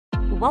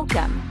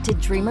Welcome to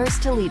Dreamers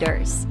to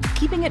Leaders,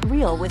 Keeping It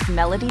Real with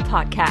Melody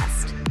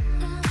podcast.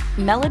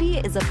 Melody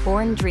is a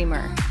born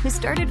dreamer who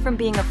started from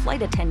being a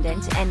flight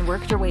attendant and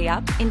worked her way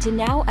up into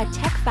now a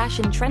tech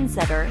fashion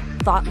trendsetter,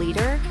 thought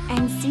leader,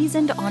 and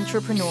seasoned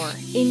entrepreneur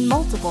in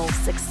multiple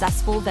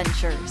successful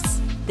ventures.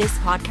 This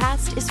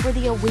podcast is for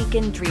the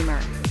awakened dreamer.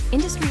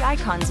 Industry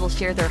icons will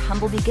share their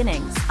humble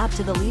beginnings up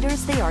to the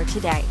leaders they are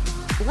today.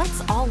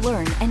 Let's all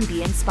learn and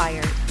be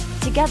inspired.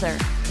 Together,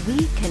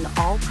 we can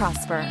all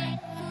prosper.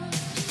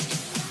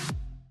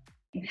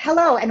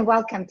 Hello and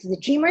welcome to the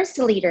Dreamers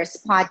to Leaders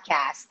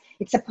podcast.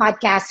 It's a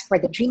podcast for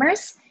the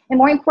dreamers and,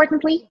 more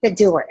importantly, the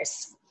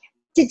doers.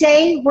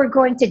 Today, we're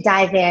going to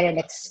dive in and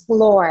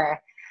explore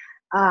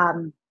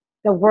the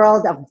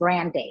world of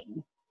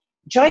branding.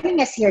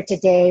 Joining us here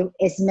today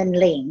is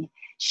Minling.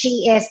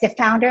 She is the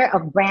founder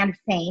of Brand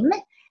Fame.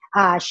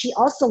 She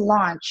also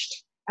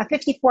launched a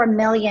 54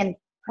 million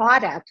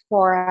product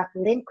for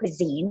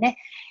Cuisine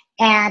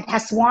and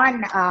has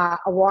won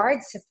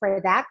awards for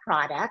that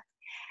product.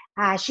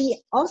 She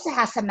also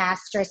has a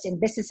master's in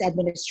business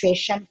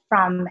administration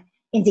from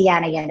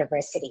Indiana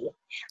University.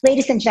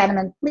 Ladies and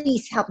gentlemen,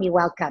 please help me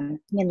welcome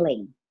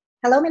Minling.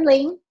 Hello,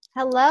 Minling.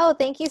 Hello.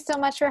 Thank you so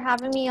much for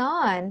having me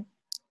on.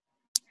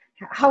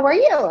 How are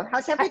you?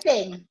 How's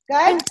everything? Good?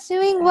 I'm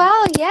doing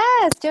well.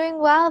 Yes, doing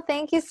well.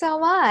 Thank you so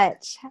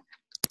much.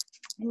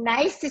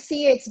 Nice to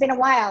see you. It's been a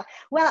while.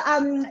 Well,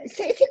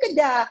 so if you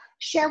could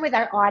share with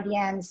our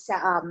audience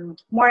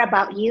more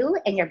about you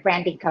and your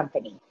branding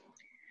company.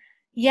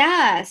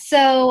 Yeah.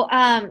 So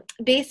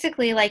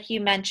basically, like you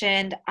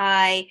mentioned,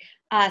 I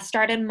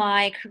started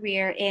my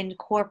career in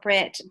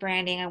corporate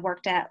branding. I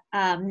worked at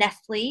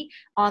Nestle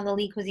on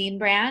the Cuisine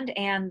brand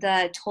and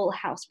the Toll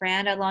House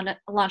brand. I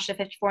launched a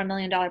 $54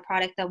 million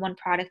product, the one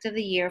product of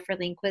the year for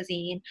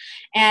Cuisine.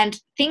 And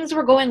things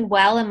were going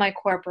well in my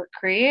corporate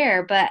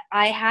career, but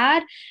I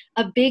had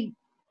a big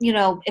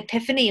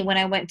epiphany when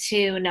I went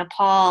to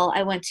Nepal.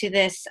 I went to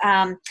this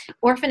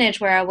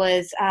orphanage where I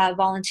was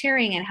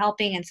volunteering and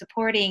helping and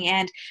supporting,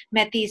 and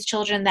met these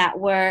children that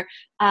were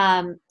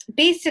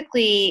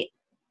basically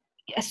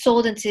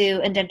sold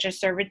into indentured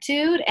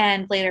servitude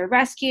and later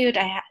rescued.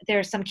 There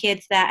are some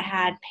kids that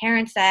had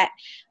parents that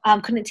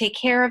couldn't take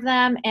care of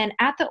them. And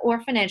at the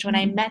orphanage, when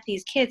I met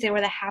these kids, they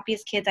were the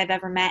happiest kids I've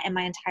ever met in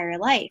my entire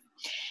life.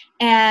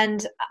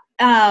 And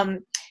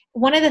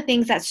one of the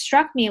things that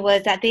struck me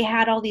was that they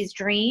had all these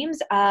dreams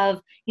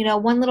of,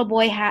 one little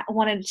boy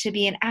wanted to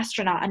be an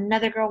astronaut,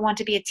 another girl wanted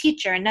to be a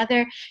teacher,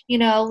 another,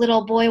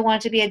 little boy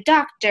wanted to be a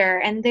doctor.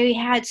 And they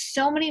had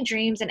so many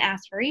dreams and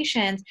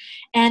aspirations.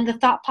 And the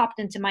thought popped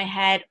into my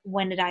head,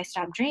 when did I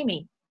stop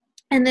dreaming?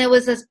 And there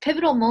was this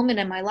pivotal moment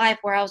in my life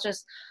where I was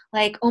just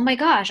like, oh my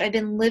gosh, I've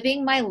been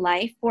living my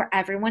life for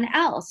everyone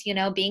else.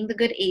 Being the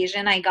good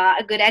Asian, I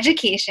got a good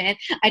education.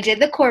 I did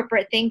the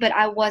corporate thing, but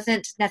I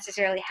wasn't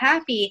necessarily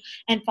happy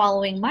and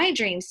following my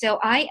dreams. So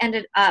I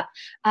ended up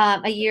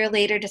a year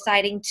later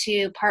deciding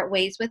to part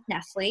ways with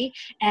Nestle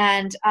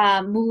and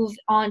move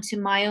on to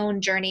my own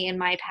journey in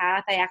my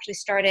path. I actually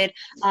started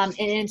an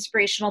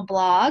inspirational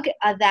blog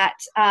that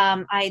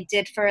I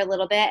did for a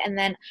little bit. And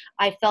then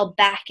I fell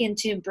back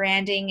into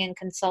branding and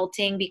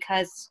consulting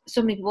because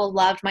so many people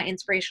loved my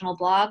inspirational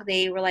blog.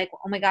 They were like,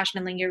 oh my gosh,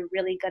 Minling, you're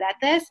really good at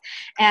this.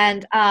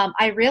 And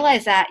I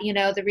realized that,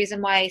 the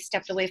reason why I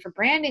stepped away from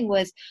branding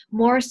was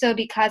more so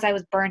because I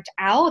was burnt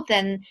out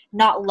than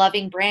not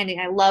loving branding.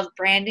 I love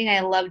branding.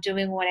 I love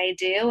doing what I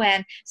do.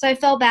 And so I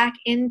fell back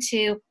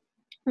into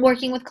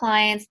working with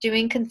clients,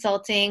 doing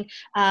consulting.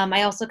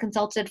 I also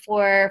consulted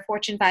for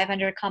Fortune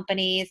 500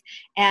 companies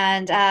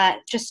and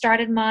just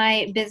started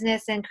my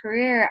business and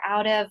career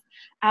out of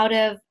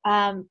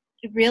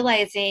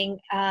realizing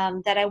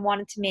that I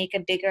wanted to make a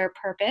bigger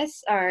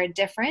purpose or a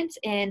difference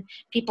in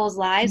people's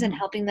lives and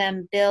helping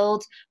them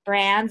build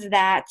brands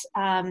that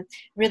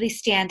really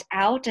stand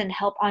out and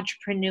help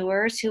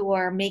entrepreneurs who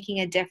are making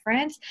a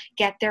difference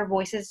get their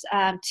voices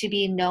to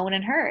be known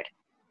and heard.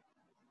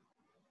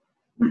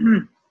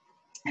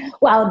 Mm-hmm.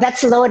 Wow,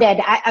 that's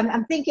loaded.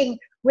 I'm thinking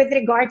with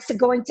regards to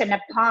going to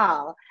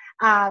Nepal,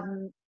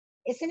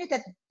 isn't it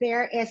that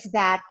there is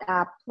that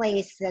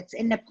place that's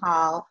in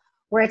Nepal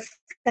where it's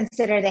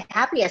considered the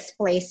happiest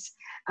place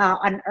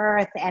on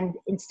earth, and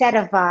instead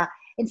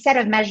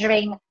of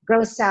measuring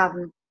gross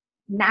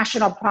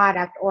national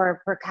product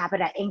or per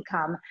capita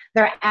income,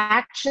 they're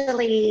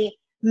actually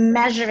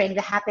measuring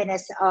the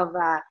happiness of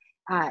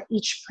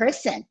each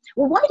person.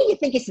 Well, why do you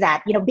think is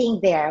that? Being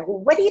there,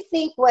 what do you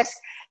think was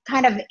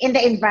kind of in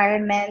the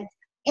environment,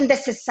 in the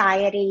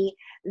society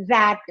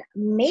that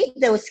made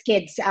those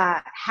kids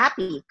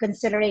happy,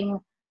 considering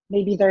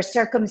maybe their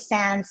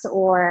circumstance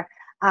or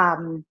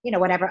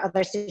whatever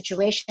other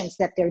situations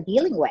that they're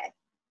dealing with?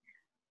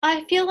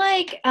 I feel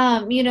like,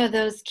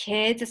 those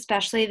kids,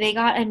 especially, they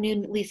got a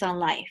new lease on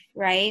life,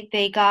 right?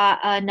 They got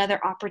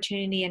another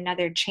opportunity,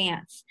 another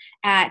chance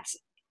at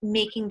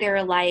making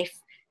their life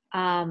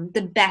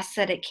the best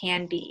that it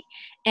can be.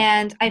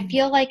 And I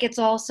feel like it's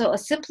also a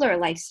simpler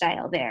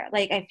lifestyle there.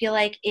 Like, I feel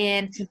like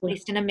at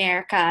least in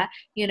America,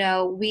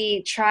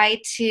 we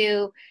try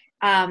to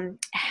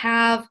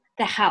have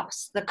the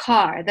house, the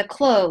car, the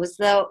clothes,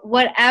 the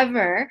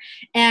whatever,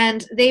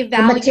 and they The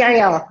value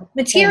material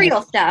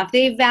material stuff.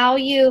 They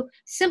value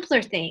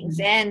simpler things things.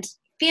 and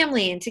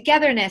family and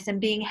togetherness and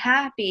being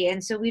happy.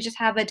 And so we just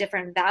have a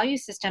different value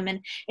system.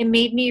 And it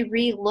made me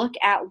re-look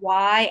at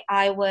why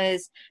I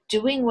was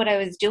doing what I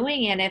was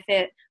doing, and if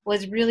it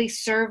was really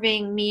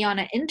serving me on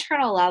an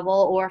internal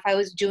level, or if I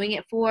was doing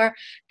it for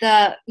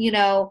the,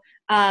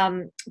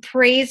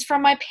 praise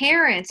from my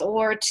parents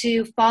or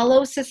to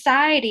follow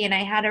society. And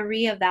I had to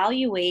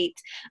reevaluate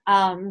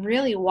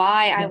really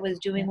why I was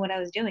doing what I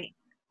was doing.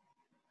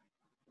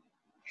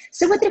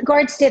 So with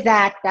regards to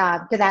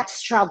that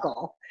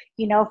struggle,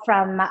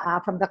 from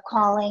the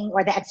calling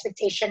or the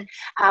expectation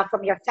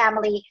from your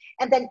family,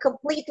 and then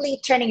completely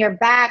turning your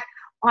back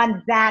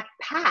on that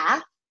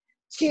path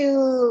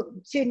to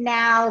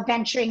now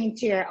venturing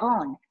into your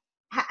own.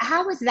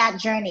 How was that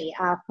journey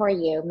for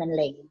you,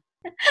 Minling?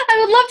 I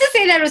would love to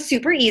say that it was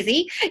super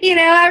easy.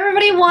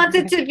 Everybody wants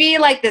it to be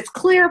like this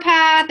clear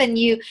path, and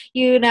you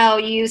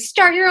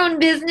start your own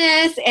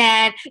business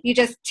and you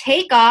just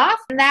take off.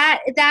 And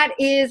that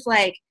is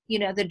like,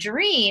 the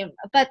dream,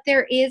 but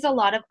there is a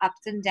lot of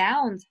ups and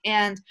downs.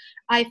 And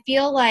I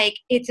feel like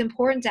it's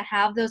important to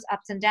have those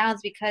ups and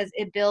downs because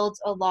it builds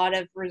a lot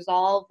of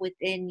resolve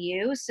within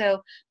you. So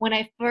when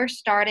I first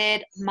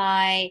started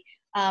my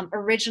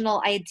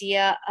original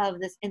idea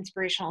of this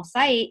inspirational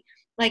site,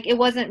 like, it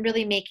wasn't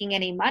really making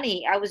any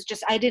money.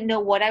 I didn't know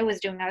what I was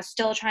doing. I was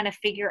still trying to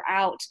figure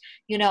out,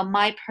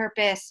 my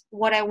purpose,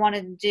 what I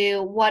wanted to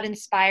do, what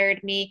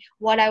inspired me,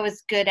 what I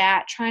was good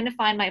at, trying to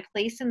find my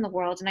place in the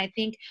world. And I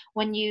think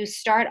when you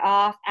start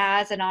off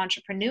as an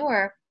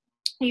entrepreneur,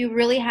 you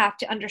really have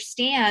to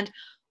understand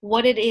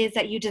what it is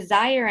that you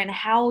desire and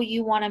how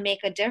you want to make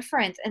a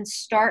difference, and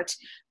start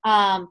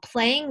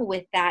playing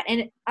with that.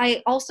 And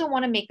I also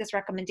want to make this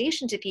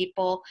recommendation to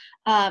people,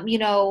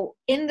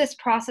 in this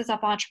process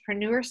of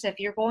entrepreneurship,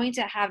 you're going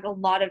to have a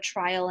lot of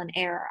trial and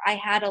error. I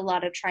had a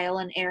lot of trial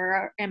and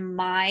error in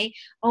my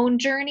own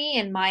journey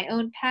and my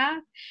own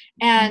path.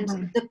 And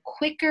the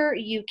quicker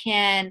you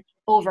can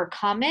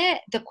overcome it,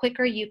 the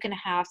quicker you can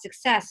have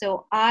success.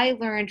 So I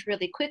learned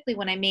really quickly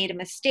when I made a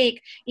mistake,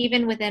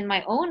 even within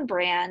my own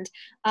brand.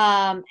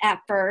 At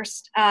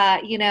first,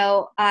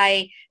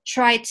 I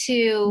tried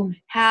to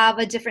have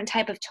a different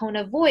type of tone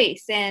of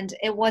voice, and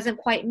it wasn't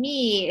quite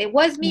me. It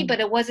was me, but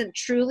it wasn't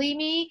truly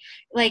me.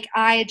 Like,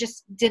 I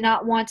just did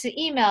not want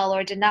to email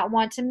or did not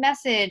want to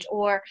message,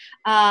 or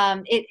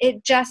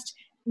it just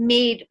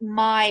made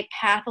my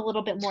path a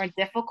little bit more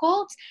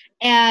difficult.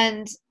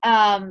 And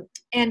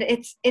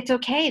it's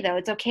okay though.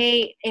 It's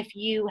okay if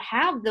you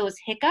have those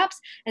hiccups,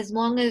 as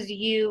long as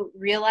you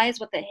realize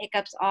what the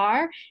hiccups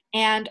are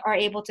and are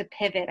able to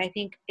pivot. I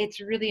think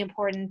it's really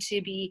important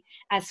to be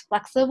as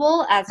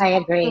flexible as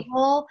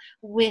possible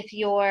with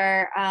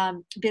your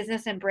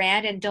business and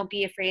brand, and don't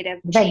be afraid of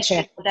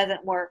changing what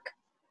doesn't work.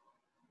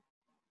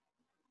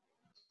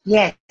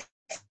 Yes.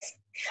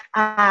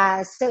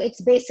 So it's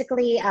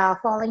basically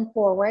falling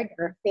forward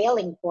or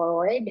failing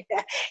forward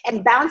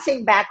and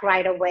bouncing back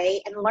right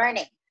away and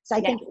learning. So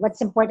I think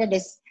what's important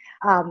is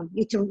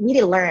you to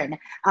really learn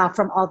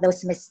from all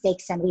those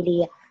mistakes and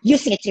really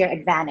using it to your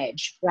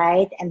advantage,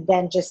 right? And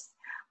then just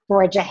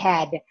forge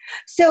ahead.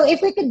 So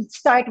if we could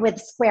start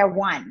with square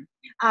one,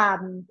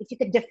 if you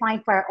could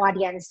define for our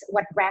audience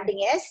what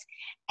branding is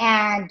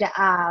and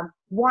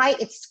why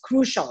it's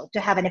crucial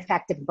to have an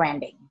effective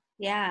branding.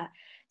 Yeah.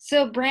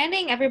 So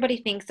branding, everybody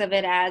thinks of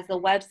it as the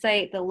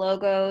website, the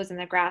logos, and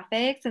the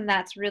graphics, and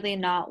that's really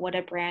not what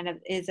a brand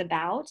is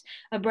about.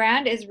 A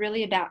brand is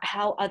really about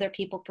how other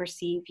people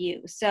perceive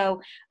you.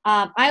 So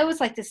I always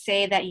like to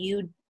say that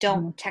you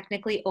don't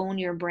technically own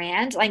your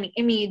brand. I mean,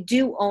 you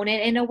do own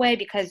it in a way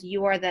because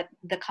you are the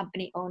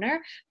company owner,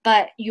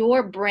 but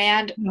your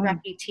brand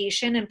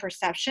reputation and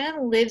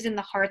perception lives in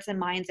the hearts and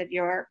minds of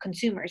your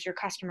consumers, your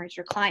customers,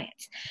 your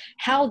clients.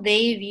 How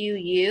they view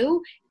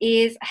you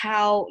is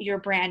how your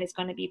brand is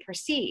going to be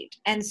perceived.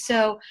 And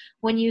so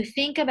when you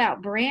think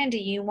about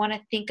branding, you want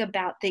to think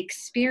about the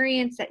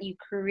experience that you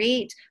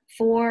create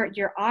for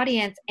your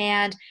audience,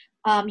 and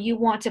you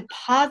want to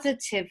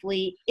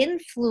positively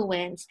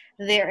influence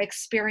their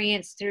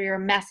experience through your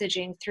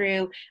messaging,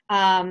 through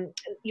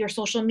your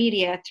social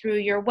media, through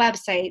your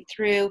website,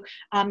 through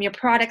your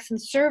products and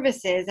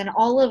services. And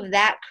all of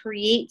that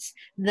creates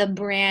the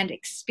brand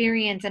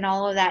experience, and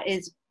all of that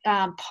is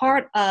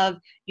part of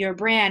your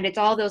brand. It's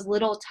all those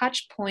little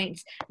touch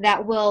points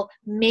that will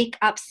make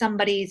up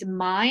somebody's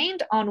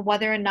mind on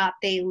whether or not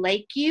they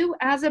like you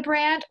as a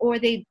brand or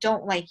they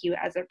don't like you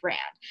as a brand.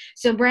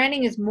 So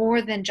branding is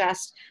more than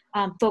just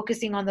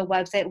focusing on the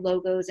website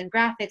logos and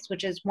graphics,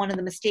 which is one of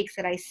the mistakes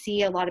that I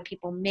see a lot of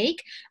people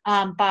make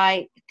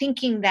by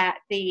thinking that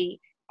they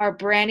are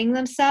branding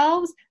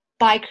themselves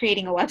by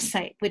creating a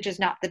website, which is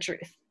not the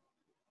truth.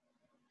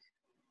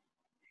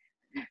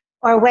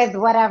 Or with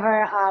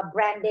whatever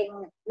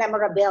branding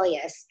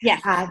memorabilia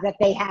that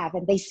they have.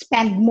 And they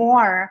spend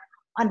more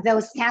on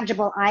those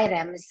tangible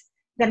items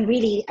than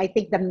really, I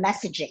think, the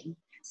messaging.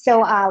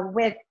 So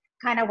with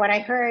kind of what I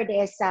heard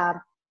is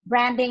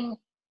branding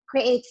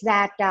creates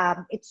that,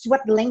 it's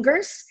what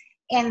lingers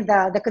in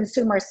the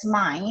consumer's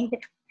mind.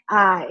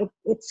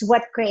 It's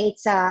what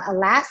creates a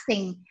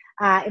lasting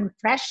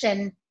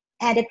impression.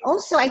 And it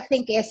also, I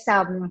think, is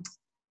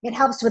it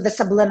helps with the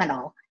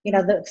subliminal,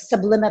 the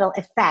subliminal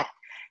effect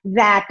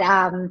that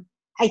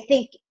I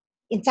think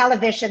in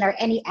television or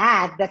any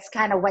ad, that's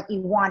kind of what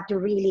you want to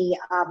really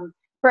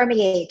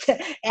permeate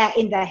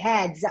in the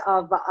heads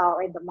of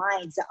or in the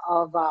minds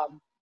of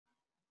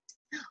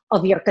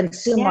your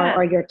consumer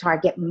or your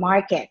target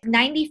market.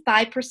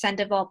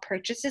 95% of all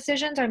purchase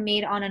decisions are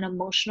made on an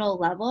emotional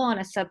level, on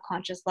a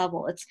subconscious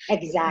level. It's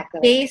exactly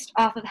based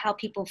off of how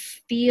people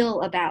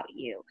feel about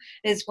you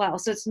as well.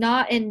 So it's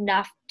not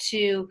enough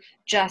to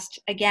just,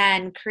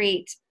 again,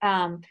 create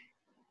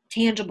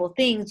tangible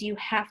things. You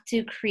have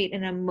to create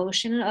an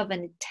emotion of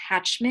an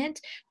attachment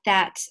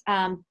that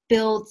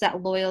builds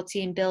that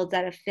loyalty and builds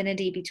that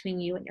affinity between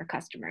you and your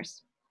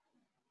customers.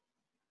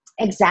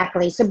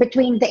 Exactly. So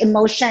between the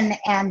emotion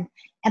and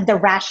the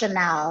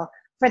rationale,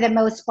 for the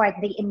most part,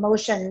 the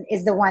emotion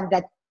is the one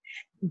that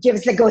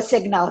gives the go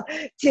signal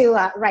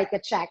to write the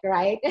check,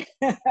 right?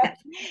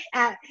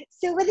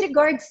 So with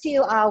regards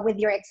to with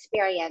your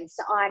experience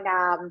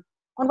on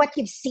what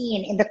you've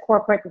seen in the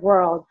corporate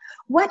world,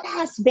 what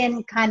has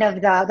been kind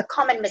of the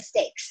common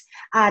mistakes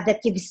that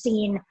you've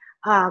seen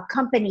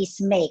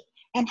companies make,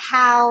 and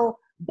how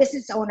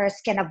business owners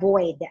can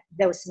avoid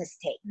those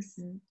mistakes?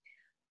 Mm-hmm.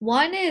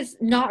 One is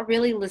not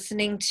really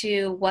listening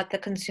to what the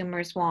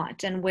consumers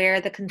want and where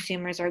the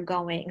consumers are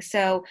going.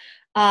 So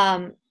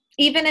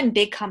even in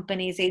big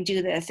companies, they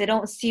do this. They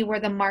don't see where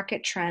the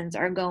market trends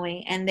are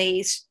going, and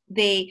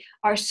they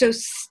are so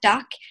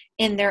stuck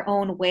in their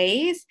own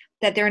ways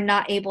that they're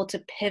not able to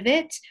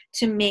pivot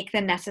to make the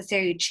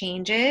necessary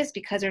changes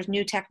because there's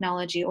new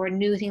technology or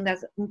new thing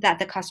that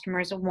the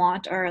customers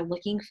want or are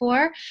looking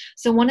for.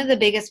 So one of the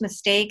biggest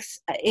mistakes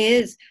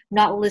is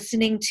not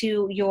listening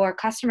to your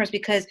customers,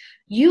 because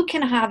you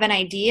can have an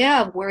idea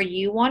of where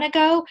you want to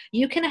go.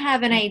 You can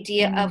have an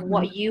idea of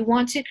what you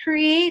want to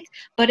create.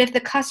 But if the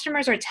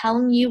customers are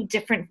telling you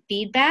different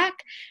feedback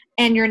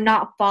and you're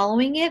not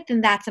following it, then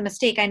that's a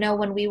mistake. I know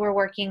when we were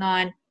working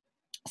on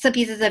some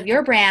pieces of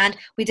your brand,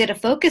 we did a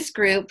focus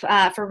group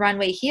for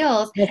Runway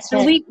Heels. That's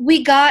and right.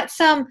 we got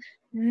some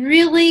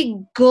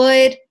really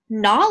good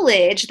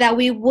knowledge that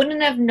we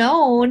wouldn't have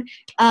known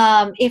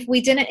if we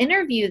didn't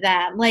interview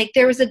them. Like,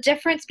 there was a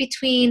difference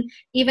between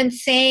even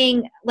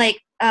saying, like,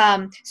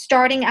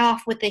 starting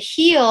off with a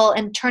heel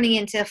and turning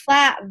into a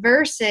flat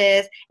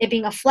versus it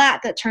being a flat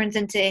that turns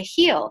into a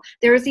heel.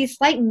 There was these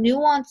slight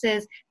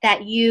nuances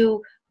that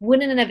you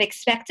wouldn't have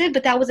expected,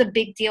 but that was a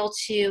big deal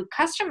to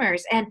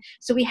customers. And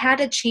so we had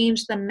to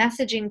change the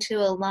messaging to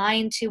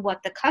align to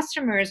what the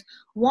customers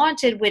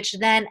wanted, which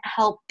then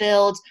helped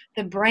build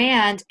the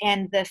brand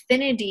and the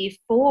affinity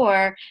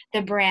for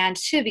the brand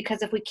too.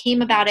 Because if we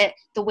came about it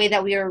the way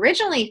that we were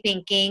originally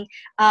thinking,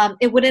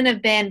 it wouldn't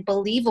have been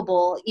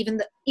believable.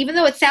 Even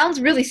though it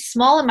sounds really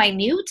small and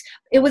minute,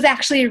 it was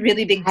actually a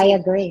really big deal. I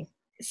agree.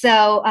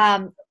 So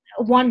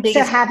one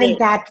biggest So having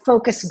that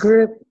focus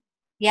group.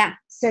 Yeah.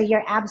 So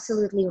you're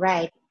absolutely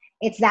right.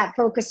 It's that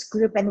focus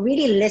group and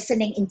really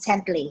listening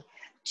intently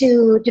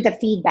to the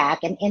feedback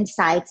and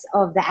insights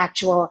of the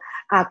actual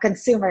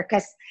consumer.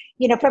 Because,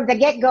 from the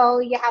get-go,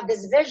 you have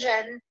this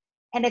vision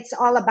and it's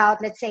all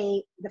about, let's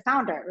say, the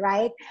founder,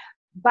 right?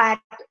 But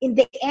in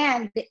the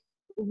end,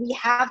 we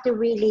have to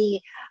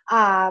really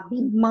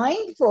be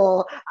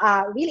mindful,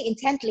 really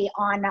intently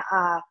on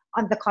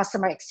the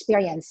customer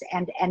experience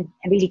and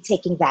really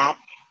taking that,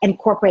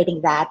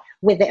 incorporating that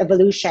with the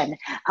evolution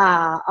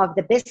of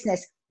the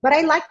business. But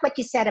I like what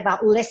you said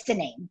about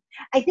listening.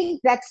 I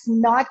think that's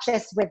not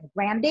just with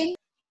branding.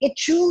 It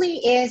truly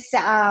is,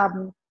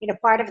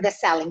 part of the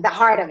selling. The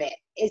heart of it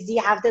is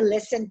you have to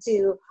listen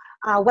to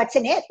what's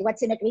in it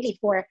really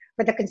for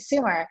the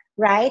consumer,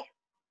 right?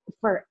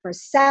 For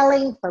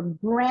selling, for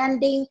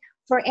branding,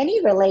 for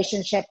any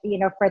relationship,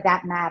 for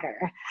that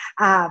matter.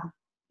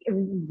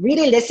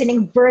 Really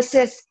listening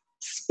versus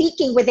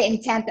speaking with the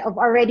intent of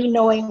already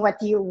knowing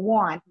what you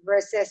want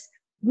versus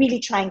really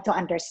trying to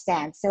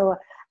understand. So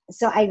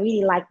I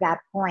really like that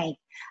point.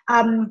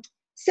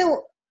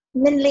 So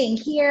Minling,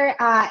 here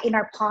in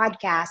our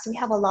podcast, we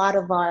have a lot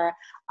of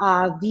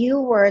our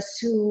viewers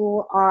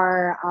who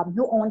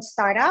own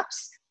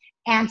startups,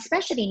 and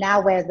especially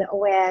now with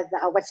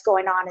what's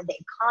going on in the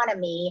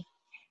economy,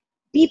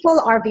 people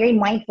are very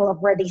mindful of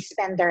where they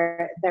spend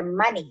their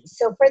money.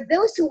 So for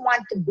those who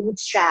want to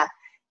bootstrap,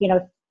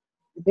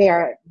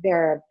 their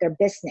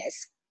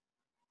business,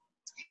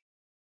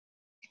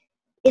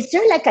 is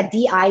there like a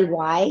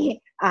DIY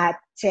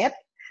tip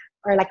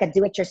or like a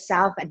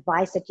do-it-yourself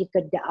advice that you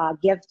could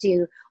give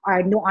to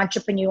our new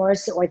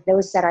entrepreneurs or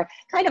those that are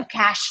kind of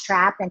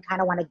cash-strapped and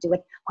kind of want to do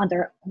it on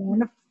their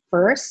own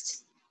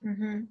first?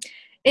 Mm-hmm.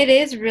 It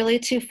is really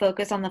to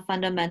focus on the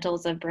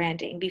fundamentals of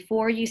branding.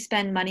 Before you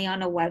spend money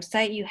on a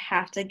website, you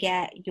have to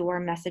get your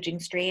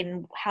messaging straight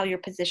and how you're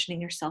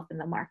positioning yourself in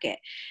the market.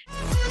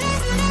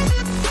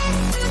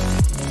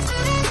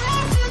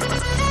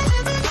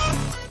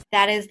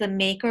 that is the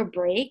make or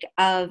break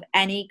of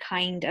any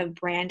kind of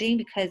branding,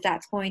 because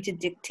that's going to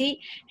dictate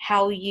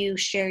how you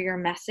share your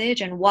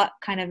message and what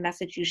kind of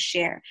message you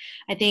share.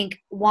 I think,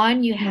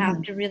 one, you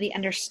have to really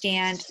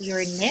understand your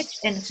niche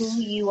and who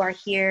you are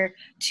here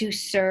to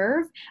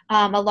serve.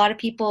 A lot of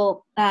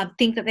people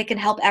think that they can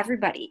help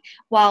everybody.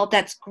 While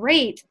that's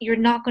great, you're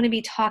not going to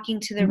be talking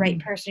to the right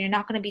person. You're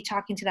not going to be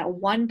talking to that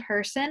one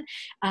person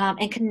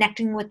and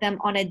connecting with them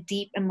on a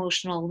deep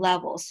emotional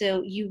level.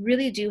 So you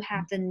really do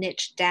have to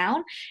niche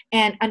down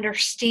and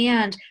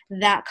understand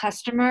that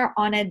customer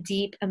on a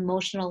deep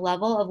emotional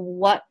level of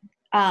what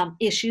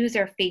issues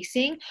they're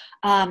facing,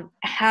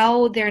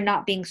 how they're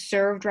not being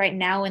served right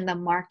now in the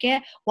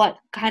market, what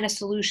kind of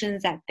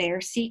solutions that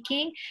they're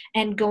seeking,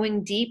 and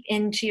going deep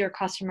into your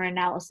customer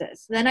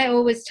analysis. Then I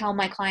always tell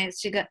my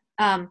clients to go,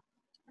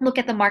 look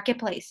at the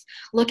marketplace.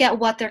 Look at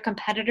what their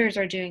competitors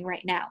are doing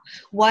right now.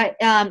 What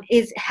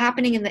is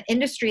happening in the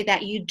industry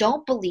that you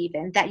don't believe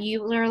in, that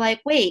you are like,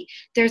 wait,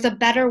 there's a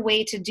better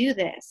way to do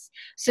this.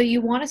 So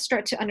you want to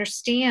start to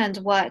understand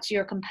what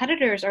your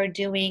competitors are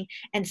doing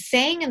and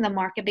saying in the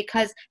market,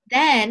 because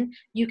then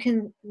you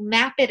can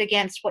map it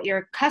against what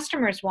your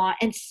customers want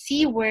and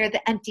see where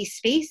the empty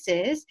space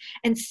is,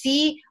 and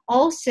see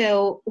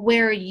also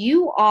where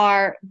you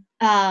are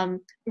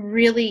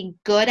really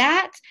good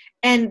at,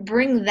 and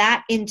bring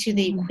that into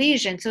the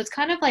equation. So it's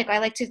kind of like, I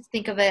like to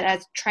think of it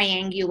as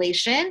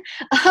triangulation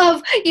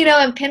of,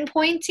 and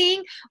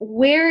pinpointing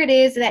where it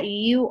is that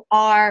you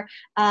are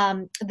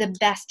the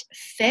best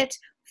fit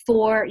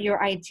for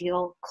your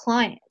ideal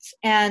clients.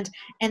 And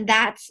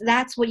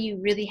that's what you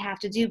really have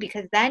to do,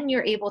 because then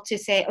you're able to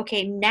say,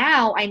 okay,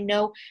 now I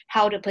know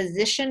how to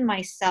position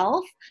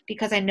myself,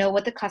 because I know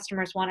what the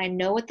customers want. I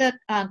know what the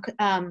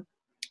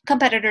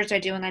competitors are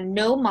doing. I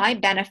know my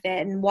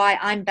benefit and why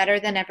I'm better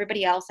than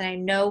everybody else, and I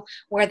know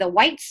where the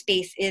white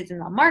space is in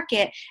the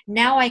market.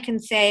 Now I can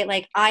say,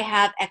 like, I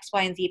have X,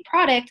 Y, and Z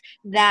product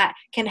that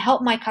can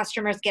help my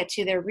customers get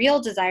to their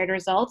real desired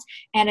results,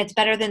 and it's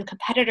better than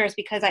competitors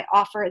because I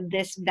offer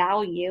this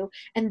value.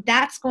 And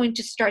that's going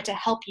to start to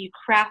help you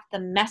craft the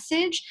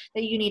message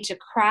that you need to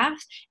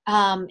craft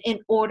in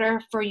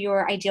order for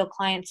your ideal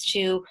clients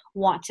to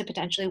want to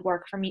potentially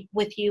work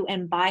with you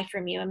and buy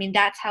from you. I mean,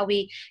 that's how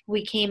we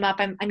came up.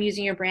 I'm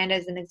using your brand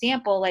as an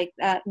example, like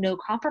no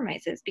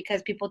compromises,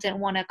 because people didn't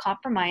want to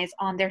compromise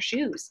on their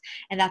shoes.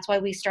 And that's why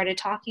we started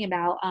talking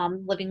about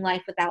living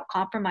life without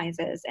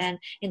compromises, and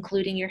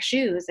including your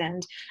shoes.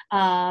 And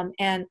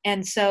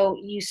so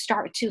you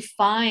start to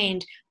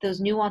find those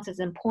nuances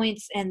and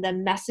points and the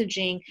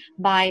messaging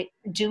by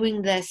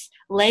doing this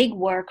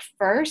legwork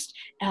first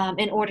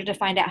in order to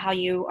find out how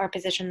you are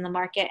positioned in the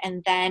market,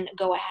 and then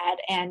go ahead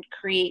and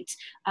create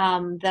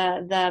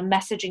the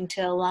messaging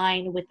to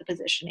align with the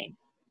positioning.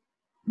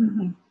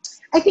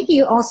 I think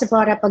you also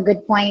brought up a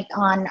good point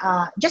on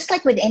just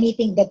like with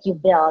anything that you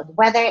build,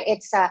 whether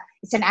it's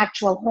an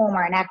actual home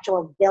or an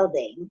actual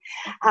building,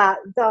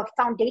 the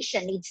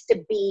foundation needs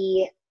to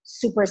be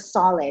super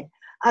solid.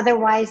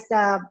 Otherwise,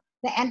 the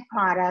end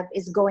product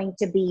is going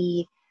to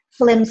be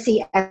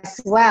flimsy as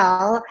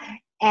well,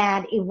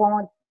 and it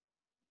won't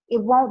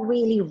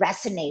really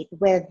resonate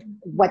with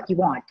what you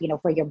want,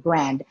 for your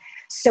brand.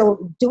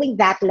 So doing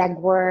that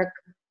legwork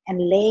and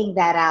laying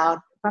that out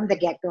from the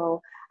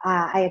get-go,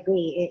 I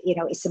agree,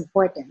 is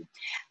important.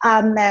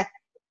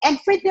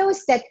 And for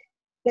those that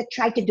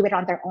try to do it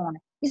on their own,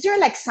 is there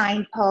like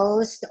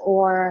signposts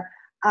or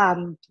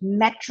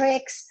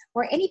metrics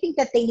or anything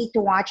that they need to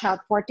watch out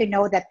for to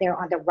know that they're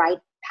on the right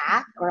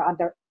path or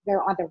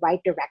they're on the right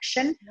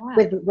direction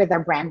with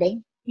their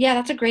branding? Yeah,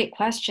 that's a great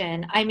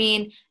question. I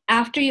mean,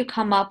 after you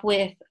come up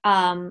with,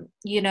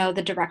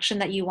 the direction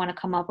that you want to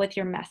come up with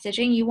your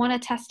messaging, you want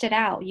to test it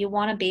out. You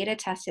want to beta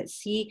test it,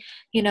 see,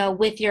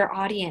 with your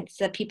audience,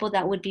 the people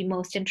that would be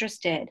most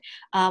interested,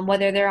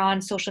 whether they're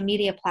on social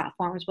media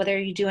platforms, whether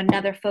you do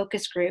another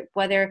focus group,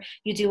 whether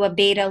you do a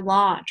beta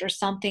launch or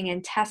something,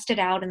 and test it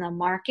out in the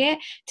market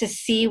to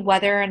see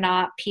whether or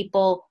not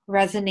people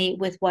resonate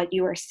with what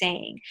you are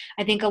saying.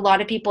 I think a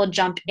lot of people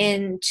jump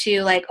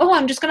into like, oh,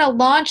 I'm just going to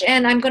launch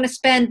and I'm going to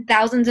spend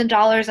thousands of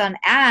dollars on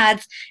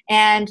ads,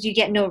 and you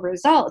get no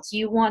results.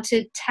 You want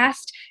to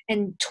test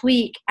and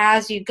tweak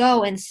as you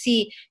go and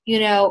see,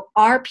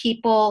 are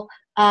people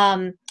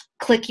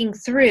clicking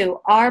through?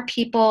 Are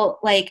people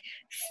like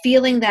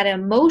feeling that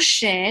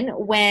emotion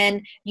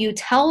when you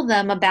tell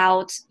them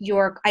about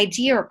your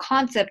idea or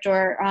concept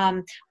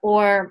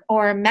or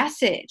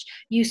message?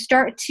 You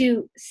start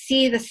to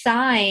see the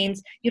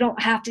signs. You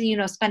don't have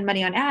to, spend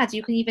money on ads.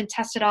 You can even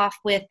test it off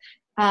with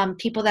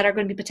people that are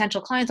going to be potential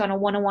clients on a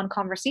one-on-one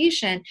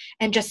conversation,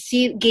 and just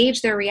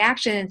gauge their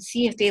reaction and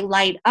see if they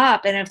light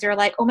up. And if they're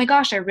like, oh my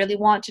gosh, I really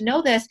want to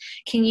know this,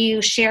 can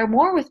you share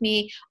more with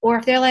me? Or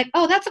if they're like,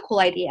 oh, that's a cool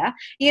idea,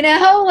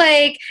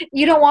 like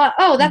you don't want,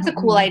 oh, that's a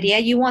cool idea.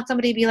 You want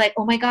somebody to be like,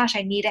 oh my gosh,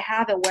 I need to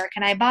have it. Where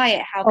can I buy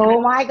it? How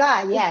can my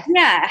God, yes.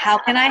 Yeah. How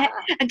can I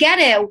get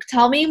it?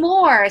 Tell me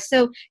more.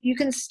 So you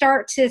can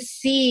start to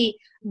see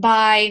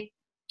by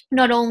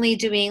not only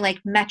doing like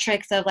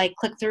metrics of like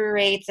click-through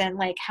rates and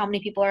like how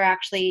many people are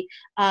actually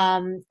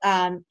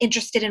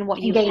interested in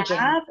what you Engaging.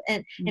 have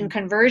and in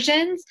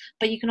conversions,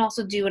 but you can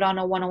also do it on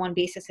a one-on-one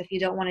basis if you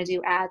don't want to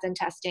do ads and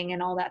testing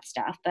and all that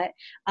stuff. But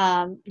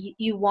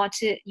you want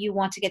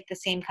to get the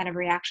same kind of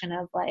reaction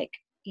of like,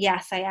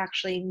 yes, I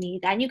actually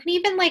need that. And you can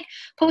even like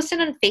post it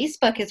on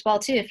Facebook as well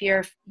too. If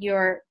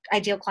your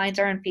ideal clients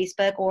are on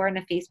Facebook or in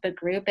a Facebook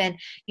group, and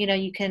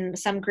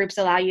some groups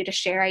allow you to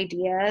share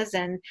ideas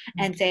and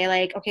say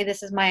like, okay,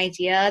 this is my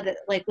idea, that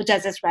like,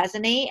 does this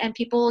resonate? And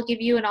people will give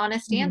you an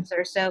honest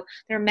answer. So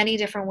there are many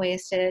different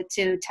ways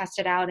to test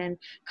it out and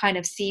kind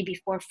of see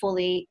before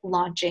fully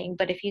launching.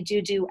 But if you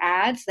do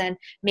ads, then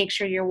make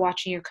sure you're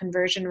watching your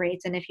conversion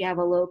rates. And if you have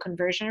a low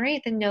conversion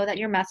rate, then know that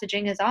your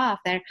messaging is off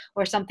there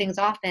or something's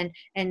off, and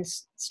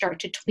start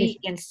to tweak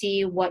and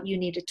see what you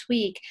need to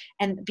tweak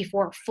and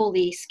before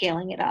fully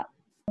scaling it up.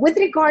 With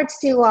regards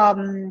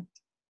to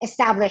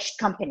established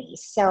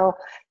companies,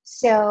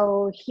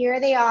 so here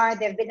they are,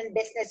 they've been in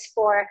business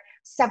for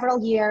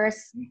several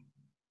years,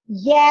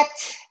 yet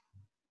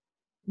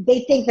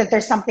they think that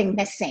there's something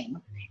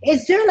missing.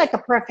 Is there like a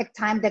perfect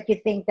time that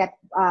you think that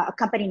a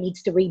company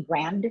needs to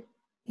rebrand?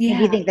 Yeah.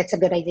 Do you think that's a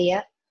good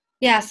idea?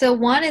 Yeah. So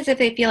one is if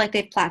they feel like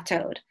they've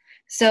plateaued.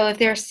 So if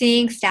they're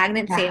seeing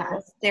stagnant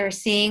sales, they're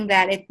seeing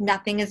that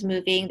nothing is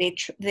moving,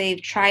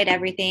 they've tried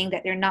everything,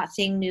 that they're not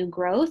seeing new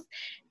growth,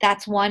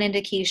 that's one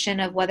indication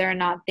of whether or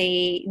not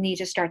they need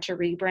to start to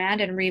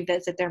rebrand and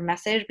revisit their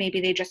message. Maybe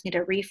they just need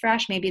a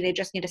refresh. Maybe they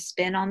just need a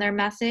spin on their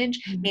message.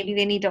 Maybe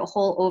they need a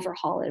whole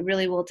overhaul. It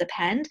really will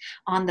depend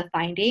on the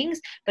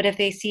findings. But if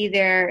they see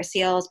their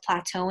sales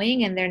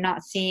plateauing and they're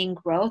not seeing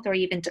growth or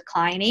even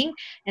declining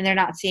and they're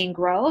not seeing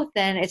growth,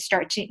 then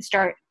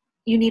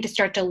you need to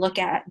start to look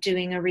at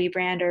doing a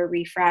rebrand or a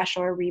refresh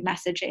or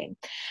remessaging.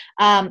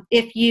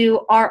 If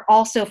you are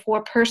also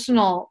for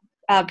personal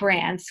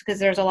brands, because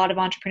there's a lot of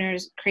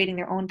entrepreneurs creating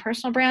their own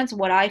personal brands,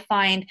 what I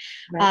find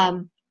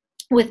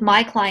with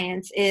my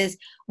clients is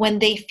when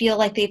they feel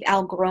like they've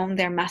outgrown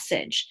their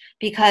message,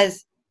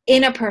 because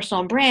in a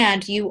personal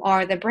brand, you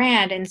are the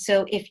brand. And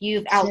so if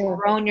you've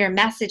outgrown your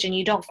message and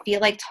you don't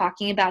feel like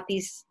talking about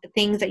these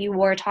things that you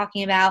were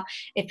talking about,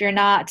 if you're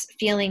not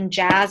feeling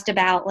jazzed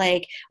about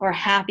like, or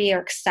happy or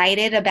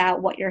excited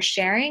about what you're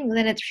sharing,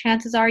 then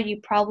chances are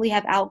you probably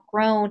have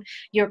outgrown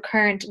your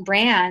current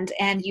brand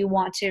and you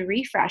want to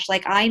refresh.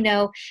 Like I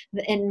know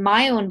in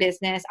my own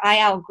business, I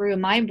outgrew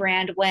my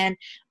brand when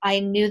I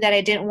knew that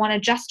I didn't want to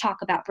just talk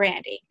about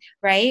branding,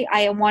 right?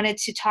 I wanted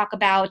to talk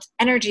about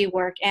energy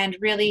work and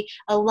really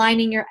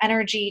aligning your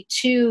energy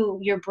to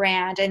your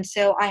brand. And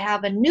so I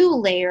have a new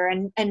layer,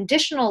 an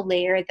additional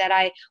layer that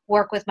I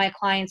work with my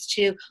clients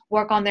to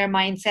work on their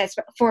mindsets.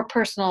 For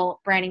personal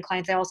branding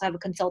clients, I also have a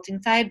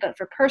consulting side, but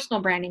for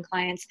personal branding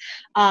clients,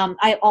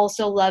 I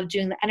also love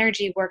doing the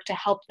energy work to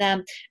help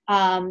them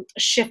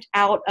shift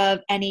out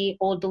of any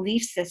old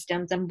belief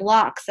systems and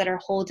blocks that are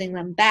holding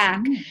them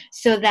back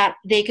so that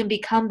they can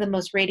become the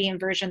most radiant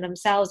version of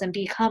themselves and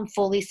become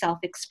fully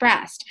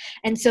self-expressed.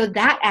 And so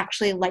that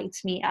actually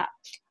lights me up,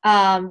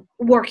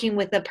 working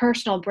with a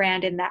personal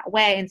brand in that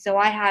way. And so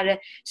I had to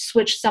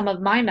switch some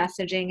of my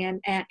messaging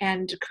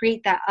and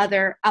create that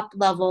other up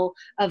level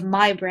of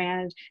my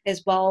brand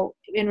as well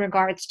in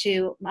regards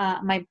to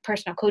my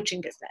personal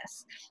coaching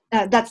business.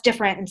 That's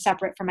different and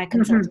separate from my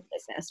consulting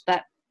business,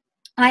 but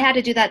I had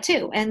to do that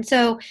too. And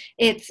so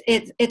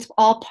it's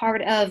all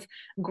part of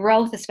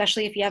growth,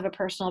 especially if you have a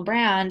personal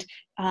brand.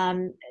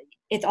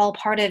 It's all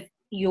part of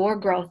your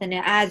growth. And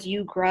as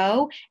you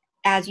grow,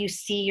 as you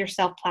see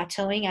yourself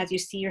plateauing, as you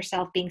see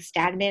yourself being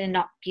stagnant and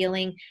not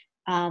feeling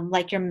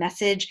like your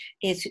message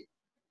is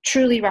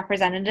truly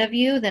representative of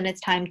you, then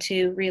it's time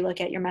to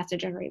relook at your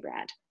message and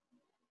rebrand.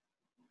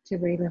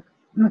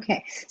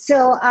 Okay.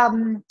 So,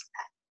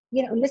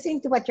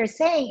 listening to what you're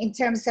saying in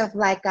terms of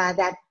like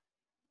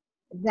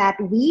that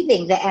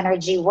weaving the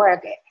energy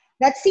work,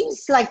 that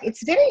seems like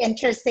it's very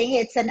interesting.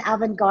 It's an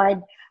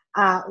avant-garde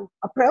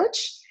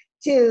approach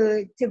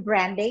to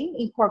branding,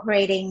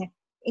 incorporating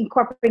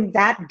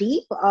that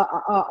deep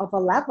of a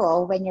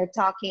level when you're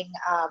talking,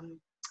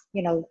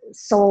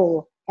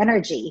 soul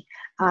energy,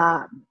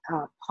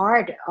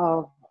 part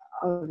of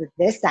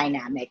this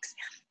dynamics.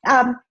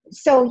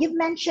 So you've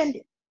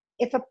mentioned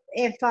if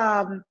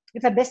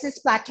a business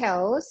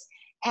plateaus,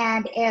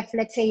 and if,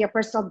 let's say, your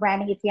personal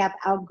branding, if you have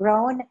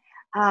outgrown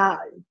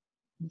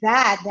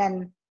that,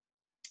 then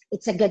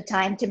it's a good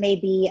time to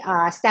maybe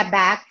step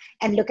back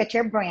and look at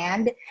your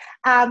brand.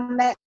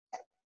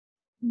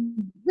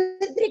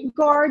 With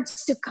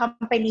regards to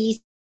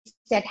companies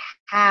that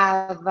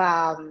have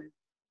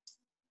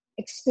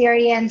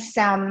experienced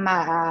some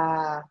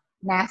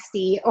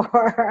nasty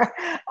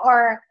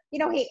or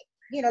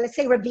let's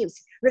say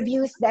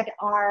reviews that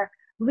are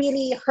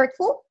really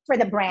hurtful for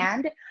the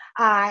brand,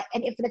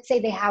 and if, let's say,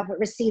 they have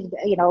received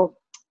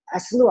a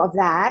slew of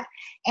that,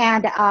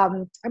 and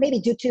or maybe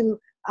due to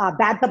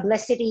bad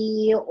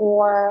publicity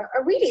or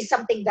really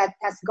something that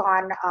has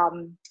gone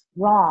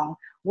wrong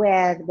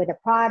with the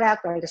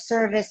product or the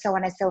service, so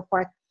on and so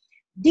forth.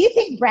 do you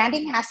think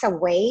branding has a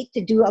way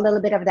to do a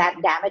little bit of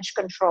that damage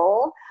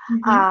control?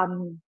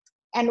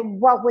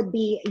 And what would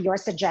be your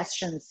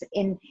suggestions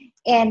in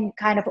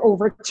kind of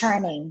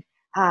overturning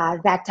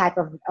that type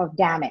of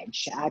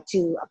damage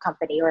to a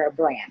company or a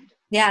brand?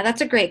 Yeah,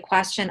 that's a great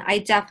question. I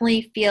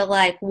definitely feel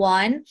like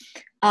one,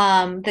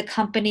 the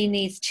company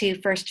needs to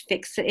first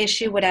fix the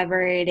issue,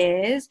 whatever it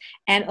is,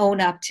 and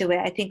own up to it.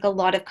 I think a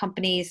lot of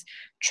companies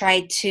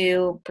try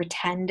to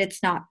pretend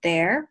it's not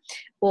there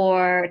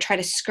or try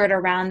to skirt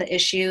around the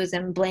issues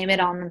and blame it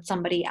on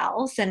somebody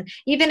else. And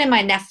even in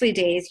my Nestle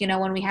days,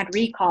 when we had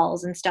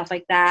recalls and stuff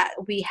like that,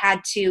 we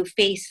had to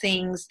face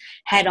things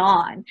head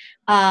on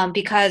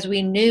because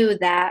we knew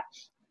that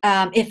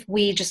if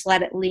we just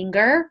let it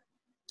linger,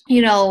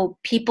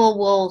 people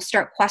will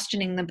start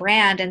questioning the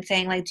brand and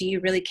saying, like, do you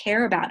really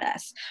care about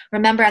us?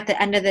 Remember, at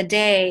the end of the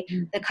day,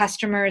 the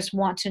customers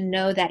want to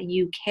know that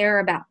you care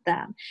about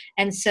them.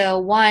 And so,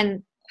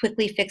 one,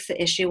 quickly fix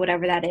the issue,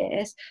 whatever that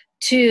is.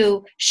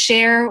 Two,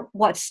 share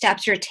what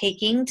steps you're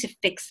taking to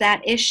fix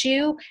that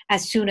issue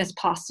as soon as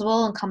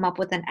possible and come up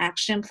with an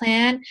action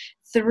plan.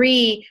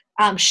 Three,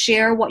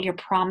 share what you're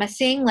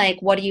promising, like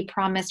what do you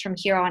promise from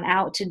here on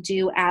out to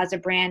do as a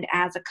brand,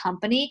 as a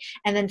company,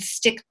 and then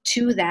stick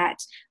to that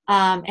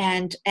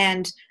and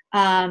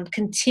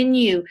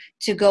continue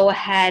to go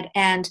ahead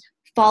and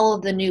follow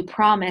the new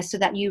promise so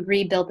that you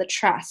rebuild the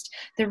trust.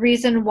 The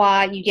reason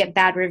why you get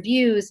bad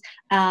reviews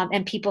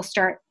and people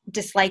start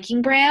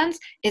disliking brands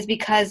is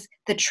because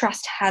the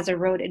trust has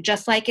eroded.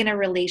 Just like in a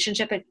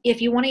relationship,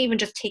 if you want to even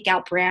just take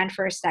out brand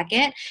for a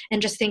second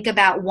and just think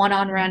about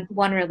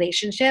one-on-one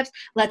relationships,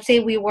 let's say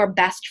we were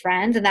best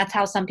friends, and that's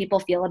how some people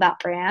feel about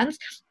brands,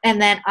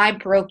 and then I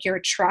broke your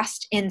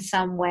trust in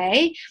some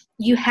way.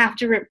 You have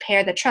to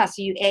repair the trust.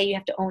 You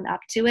have to own up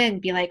to it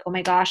and be like, oh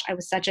my gosh, I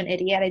was such an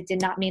idiot. I did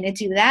not mean to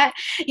do that,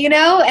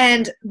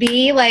 and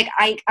B, like,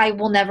 I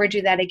will never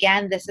do that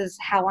again. This is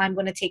how I'm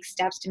going to take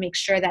steps to make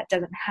sure that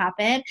doesn't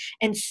happen.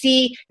 And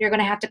C, you're going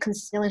to have to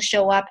consistently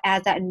show up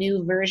as that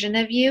new version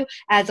of you,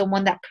 as the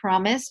one that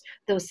promised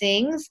those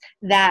things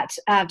that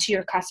to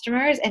your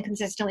customers, and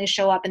consistently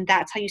show up. And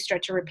that's how you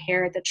start to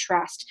repair the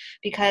trust.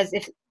 Because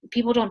if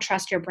people don't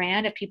trust your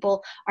brand, if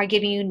people are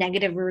giving you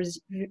negative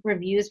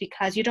reviews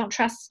because they don't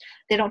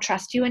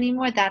trust you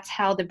anymore, that's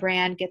how the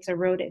brand gets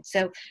eroded.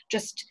 So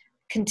just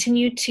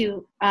continue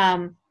to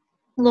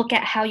look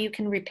at how you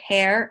can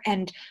repair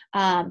and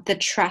the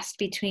trust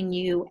between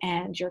you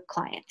and your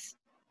clients.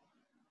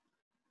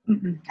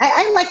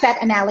 I like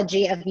that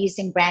analogy of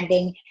using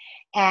branding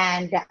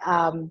and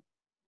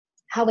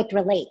how it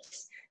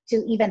relates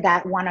to even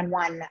that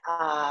one-on-one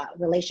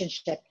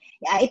relationship.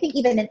 I think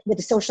even with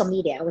the social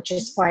media, which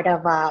is part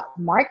of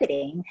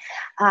marketing,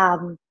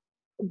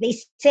 they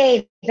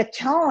say the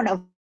tone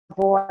of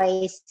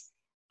voice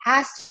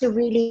has to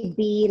really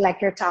be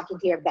like you're talking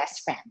to your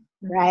best friend,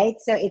 right?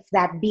 So it's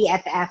that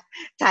BFF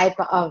type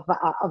of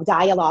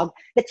dialogue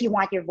that you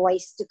want your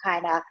voice to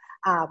kind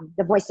of,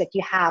 the voice that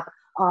you have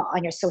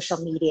on your social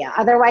media.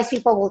 Otherwise,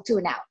 people will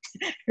tune out,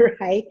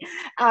 right?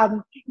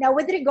 Now,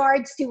 with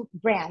regards to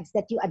brands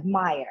that you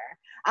admire,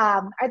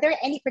 are there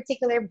any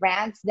particular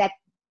brands that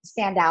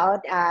stand out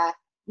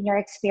in your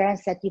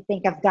experience that you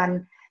think have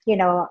done,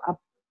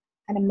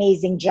 an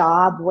amazing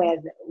job with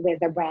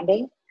their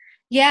branding?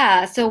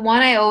 Yeah, so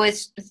one I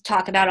always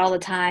talk about all the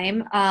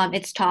time,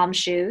 it's Tom's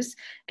Shoes,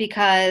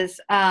 because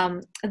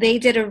they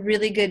did a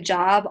really good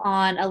job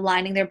on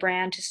aligning their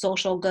brand to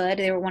social good.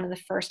 They were one of the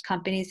first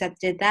companies that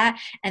did that,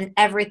 and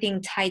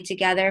everything tied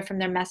together from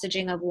their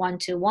messaging of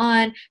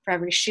 1-to-1. For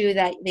every shoe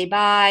that they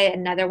buy,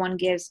 another one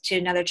gives to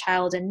another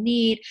child in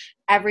need.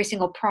 Every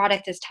single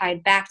product is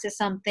tied back to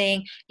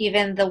something.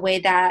 Even the way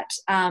that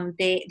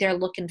their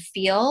look and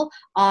feel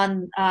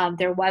on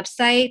their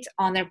website,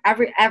 on their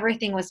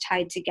everything was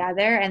tied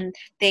together. And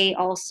they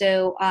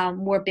also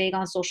were big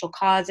on social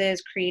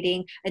causes,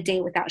 creating a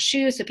day without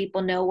shoes so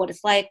people know what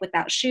it's like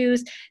without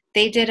shoes.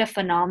 They did a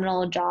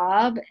phenomenal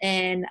job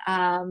in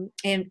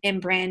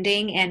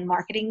branding and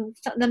marketing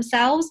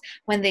themselves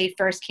when they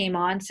first came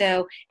on.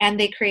 So, and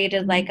they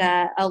created like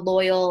a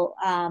loyal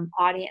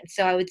audience.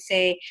 So I would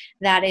say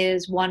that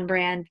is one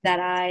brand that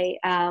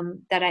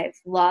I've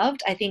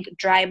loved. I think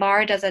Dry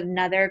Bar does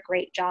another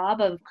great job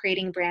of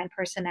creating brand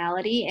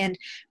personality and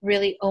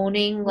really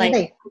owning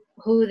like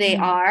who they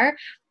are.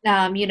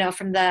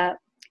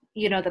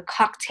 From the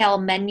cocktail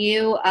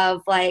menu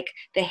of like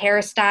the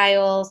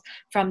hairstyles,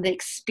 from the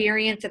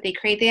experience that they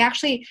create. I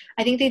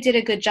think they did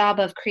a good job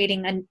of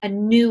creating a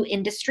new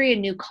industry, a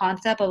new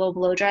concept of a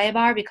blow dry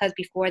bar, because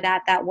before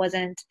that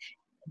wasn't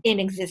in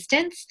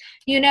existence,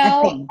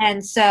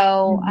 And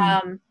so,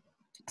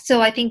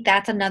 so I think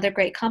that's another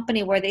great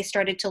company where they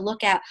started to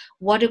look at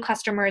what do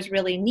customers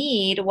really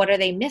need? What are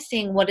they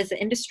missing? What is the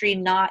industry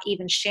not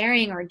even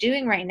sharing or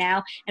doing right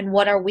now? And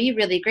what are we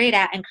really great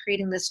at? And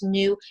creating this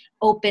new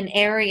open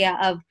area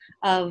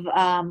of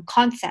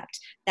concept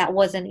that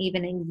wasn't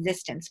even in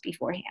existence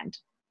beforehand.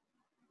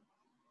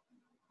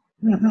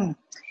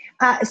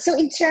 So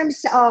in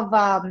terms of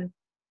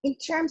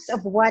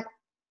what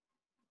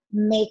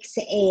makes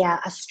a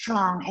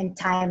strong and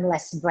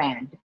timeless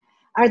brand?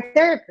 Are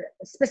there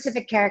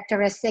specific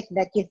characteristics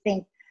that you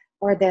think,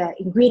 or the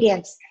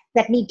ingredients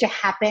that need to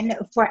happen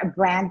for a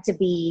brand to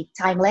be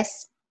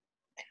timeless?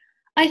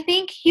 I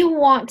think you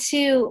want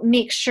to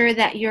make sure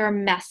that your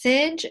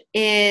message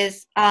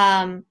is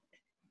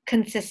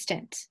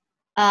consistent.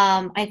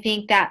 I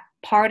think that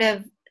part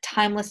of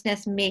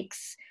timelessness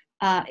makes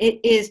it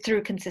is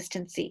through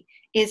consistency,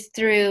 is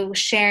through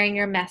sharing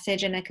your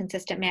message in a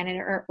consistent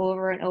manner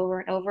over and over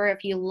and over.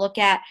 If you look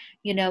at,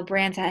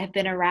 brands that have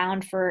been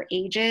around for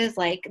ages,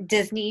 like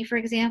Disney, for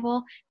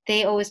example,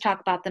 they always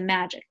talk about the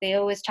magic. They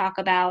always talk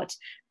about,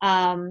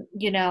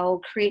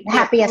 create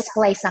Happiest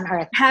place on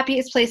earth.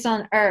 Happiest place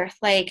on earth.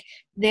 Like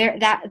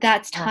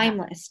that's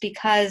timeless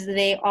because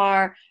they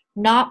are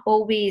not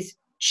always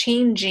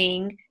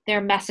changing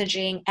their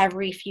messaging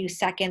every few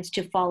seconds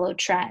to follow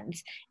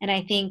trends. And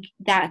I think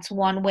that's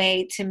one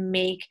way to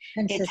make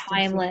it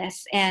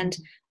timeless and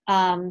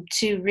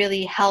to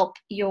really help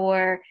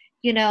your,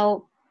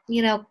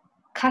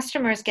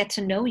 customers get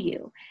to know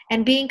you,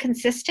 and being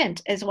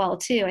consistent as well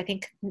too. I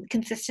think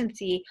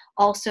consistency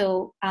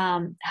also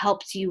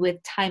helps you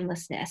with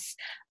timelessness,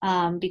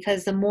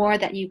 because the more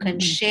that you can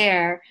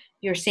share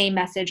your same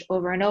message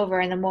over and over,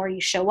 and the more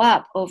you show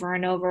up over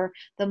and over,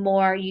 the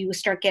more you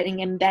start getting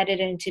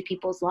embedded into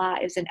people's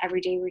lives and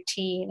everyday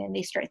routine, and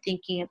they start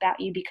thinking about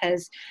you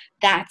because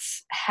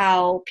that's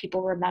how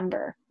people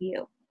remember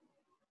you.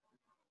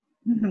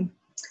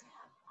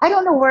 I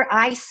don't know where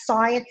I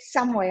saw it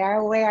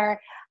somewhere where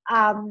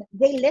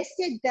they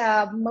listed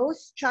the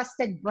most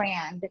trusted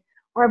brand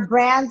or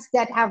brands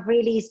that have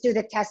really stood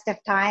the test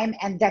of time,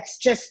 and that's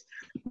just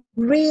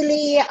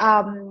really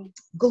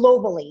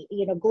globally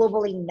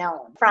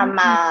known,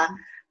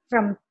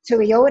 from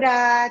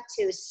Toyota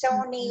to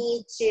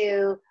Sony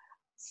to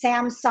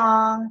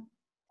Samsung.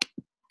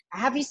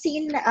 Have you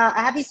seen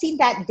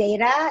that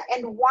data,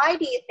 and why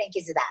do you think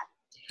is that?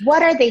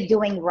 What are they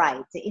doing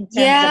right in terms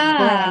of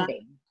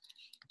branding?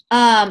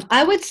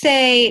 I would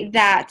say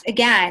that,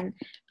 again,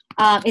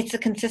 it's the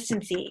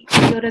consistency.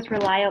 Toyota's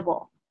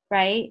reliable,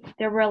 right?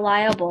 They're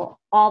reliable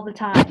all the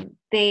time.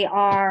 They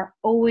are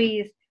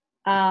always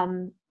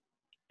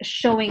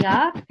showing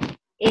up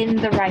in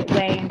the right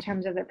way in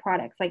terms of their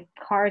products. Like,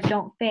 cars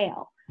don't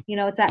fail.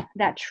 It's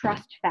that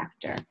trust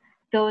factor.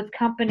 Those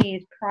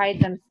companies pride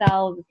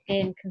themselves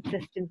in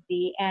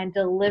consistency and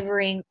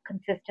delivering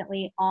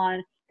consistently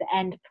on the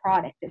end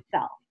product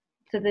itself.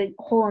 So the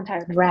whole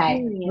entire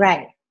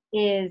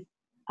experience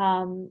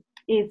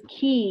is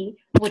key,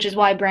 which is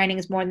why branding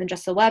is more than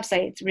just a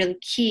website. It's really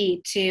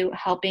key to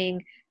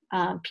helping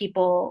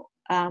people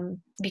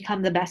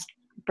become the best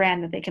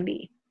brand that they can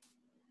be.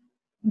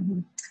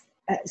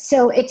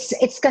 So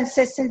it's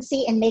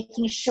consistency and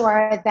making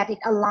sure that it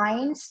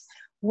aligns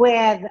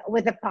with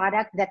the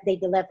product that they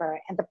deliver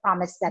and the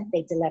promise that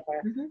they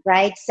deliver,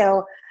 right?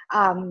 So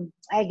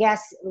I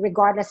guess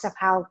regardless of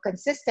how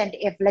consistent,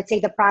 if let's say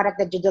the product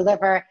that you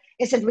deliver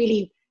isn't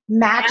really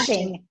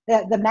matching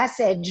the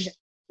message,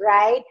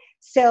 right?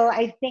 So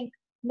I think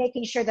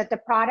making sure that the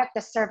product,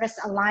 the service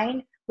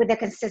align with the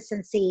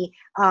consistency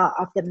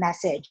of the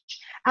message.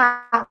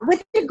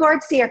 With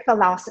regards to your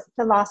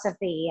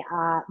philosophy,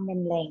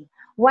 Minling,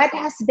 what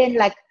has been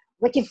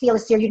what you feel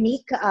is your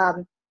unique,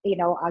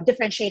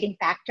 differentiating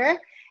factor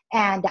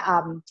and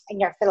in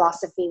your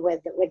philosophy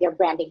with your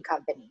branding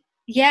company?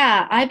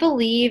 Yeah, I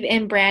believe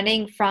in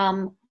branding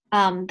from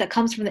that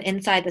comes from the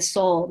inside the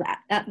soul.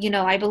 That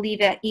I believe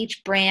that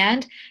each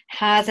brand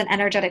has an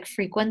energetic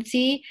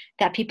frequency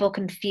that people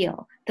can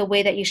feel. The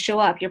way that you show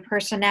up, your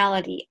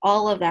personality,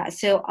 all of that.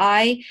 So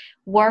I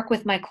work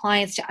with my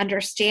clients to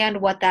understand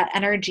what that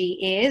energy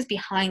is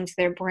behind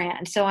their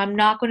brand. So I'm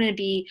not going to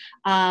be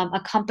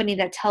a company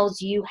that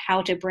tells you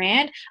how to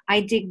brand.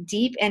 I dig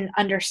deep in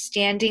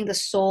understanding the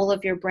soul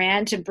of your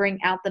brand to bring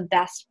out the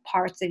best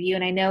parts of you.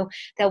 And I know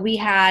that we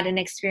had an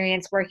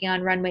experience working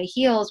on Runway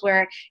Heels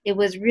where it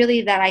was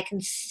really that I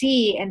can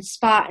see and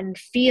spot and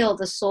feel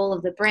the soul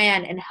of the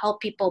brand and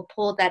help people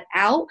pull that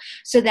out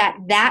so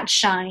that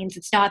shines.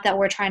 It's not that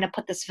we're trying to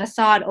put this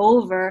facade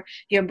over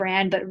your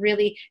brand, but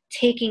really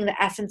taking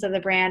the essence of the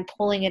brand,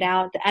 pulling it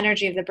out, the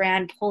energy of the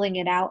brand, pulling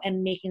it out,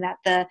 and making that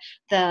the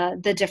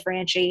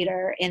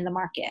differentiator in the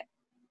market.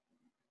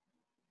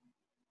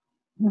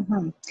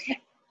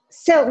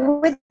 So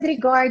with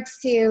regards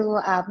to,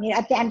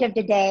 at the end of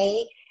the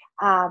day,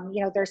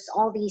 there's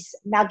all these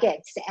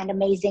nuggets and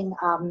amazing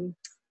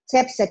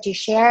tips that you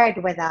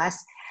shared with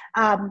us.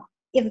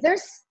 If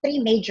there's three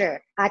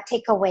major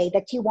takeaway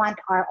that you want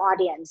our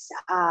audience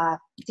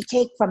to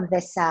take from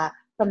this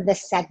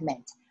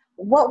segment,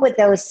 what would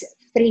those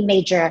three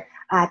major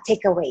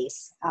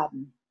takeaways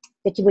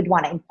that you would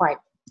want to impart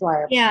to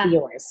our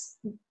viewers?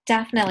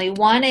 Definitely.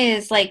 One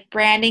is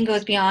branding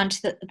goes beyond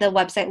the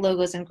website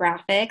logos and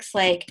graphics.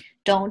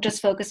 Don't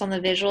just focus on the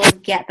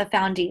visuals. Get the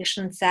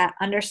foundation set.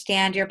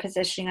 Understand your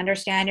positioning.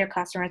 Understand your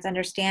customers.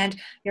 Understand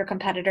your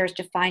competitors.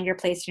 Define your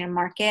place in your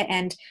market,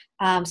 and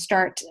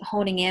start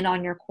honing in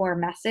on your core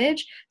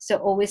message. So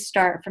always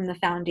start from the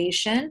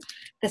foundation.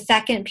 The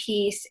second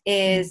piece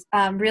is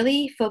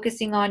really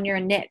focusing on your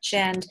niche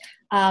and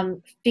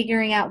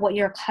figuring out what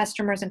your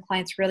customers and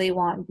clients really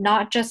want.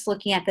 Not just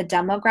looking at the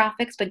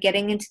demographics, but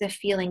getting into the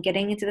feeling,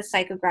 getting into the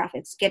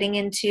psychographics, getting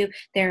into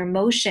their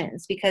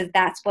emotions, because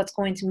that's what's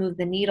going to move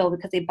the needle,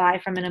 because they buy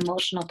from an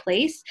emotional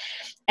place.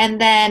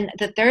 And then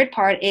the third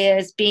part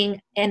is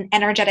being in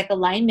energetic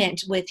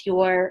alignment with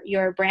your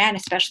brand,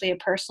 especially a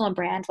personal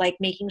brand, like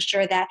making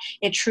sure that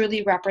it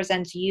truly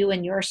represents you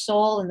and your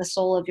soul and the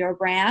soul of your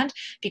brand,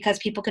 because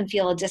people can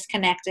feel a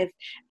disconnect if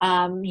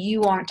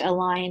you aren't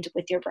aligned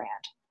with your brand.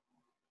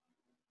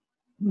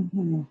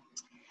 Mm-hmm.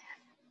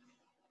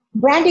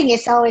 Branding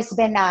has always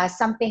been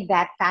something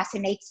that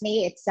fascinates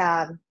me. It's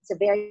a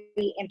very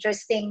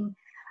interesting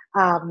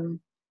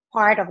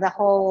part of the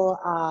whole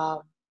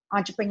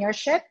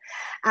entrepreneurship.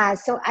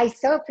 So I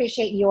so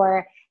appreciate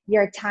your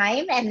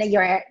time and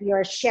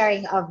your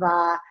sharing of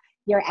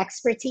your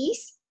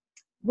expertise.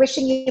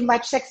 Wishing you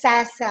much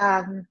success,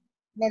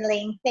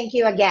 Minling. Thank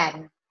you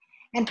again.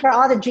 And for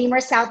all the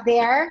dreamers out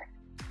there,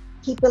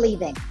 keep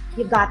believing.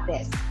 You got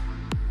this.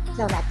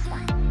 Till next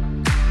time.